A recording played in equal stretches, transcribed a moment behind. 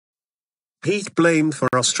Heat blamed for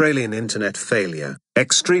Australian internet failure.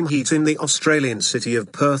 Extreme heat in the Australian city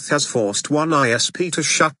of Perth has forced one ISP to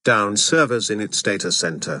shut down servers in its data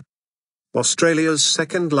centre. Australia's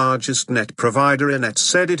second-largest net provider iiNet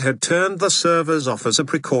said it had turned the servers off as a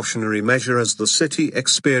precautionary measure as the city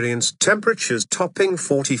experienced temperatures topping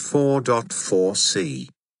 44.4 C.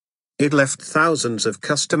 It left thousands of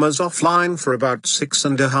customers offline for about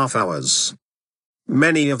 6.5 hours.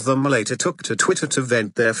 Many of them later took to Twitter to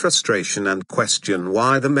vent their frustration and question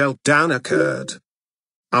why the meltdown occurred.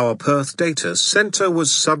 Our Perth data centre was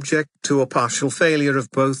subject to a partial failure of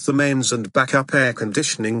both the mains and backup air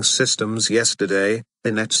conditioning systems yesterday,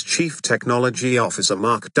 iiNet's Chief Technology Officer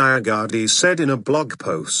Mark Dioguardi said in a blog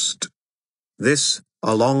post. This,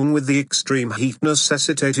 along with the extreme heat,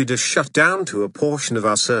 necessitated a shutdown to a portion of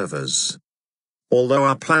our servers. Although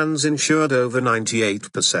our plans ensured over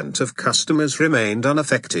 98% of customers remained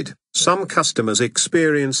unaffected, some customers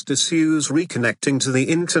experienced issues reconnecting to the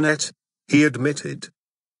internet, he admitted.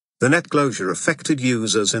 The net closure affected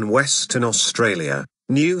users in Western Australia,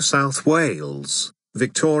 New South Wales,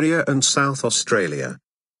 Victoria and South Australia.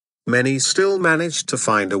 Many still managed to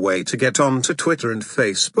find a way to get onto Twitter and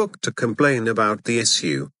Facebook to complain about the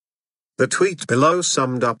issue. The tweet below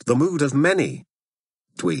summed up the mood of many.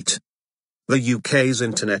 Tweet. The UK's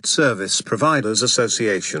Internet Service Providers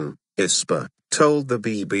Association, ISPA, told the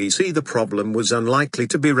BBC the problem was unlikely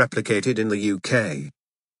to be replicated in the UK.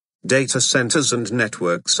 Data centres and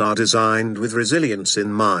networks are designed with resilience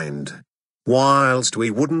in mind. Whilst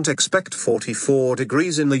we wouldn't expect 44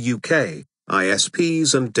 degrees in the UK,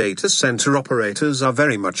 ISPs and data centre operators are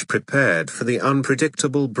very much prepared for the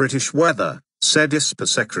unpredictable British weather, said ISPA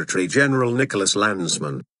Secretary-General Nicholas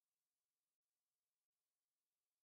Landsman.